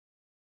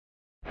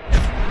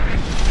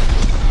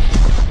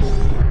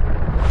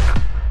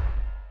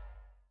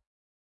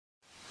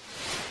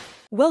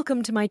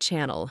Welcome to my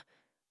channel.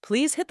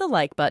 Please hit the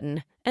like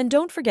button and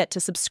don't forget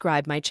to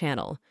subscribe my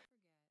channel.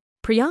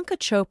 Priyanka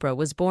Chopra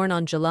was born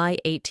on July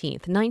 18,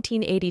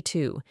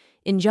 1982,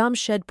 in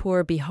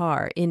Jamshedpur,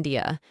 Bihar,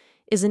 India,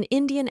 is an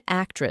Indian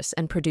actress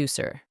and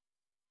producer.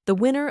 The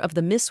winner of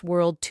the Miss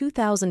World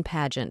 2000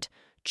 pageant,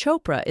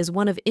 Chopra is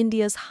one of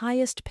India's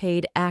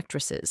highest-paid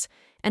actresses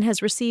and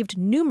has received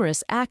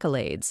numerous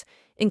accolades,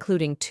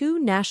 including 2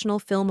 National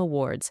Film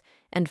Awards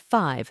and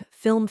 5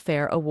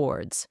 Filmfare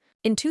Awards.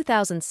 In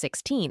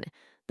 2016,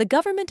 the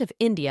government of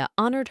India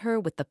honored her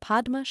with the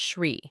Padma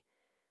Shri.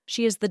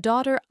 She is the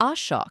daughter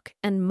Ashok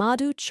and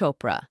Madhu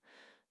Chopra,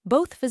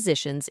 both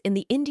physicians in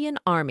the Indian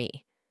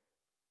Army.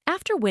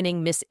 After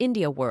winning Miss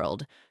India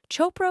World,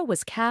 Chopra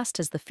was cast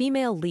as the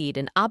female lead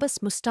in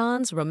Abbas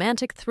Mustan's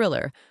romantic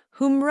thriller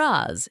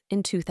Humraz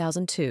in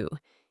 2002,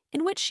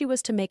 in which she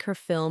was to make her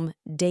film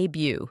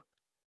debut.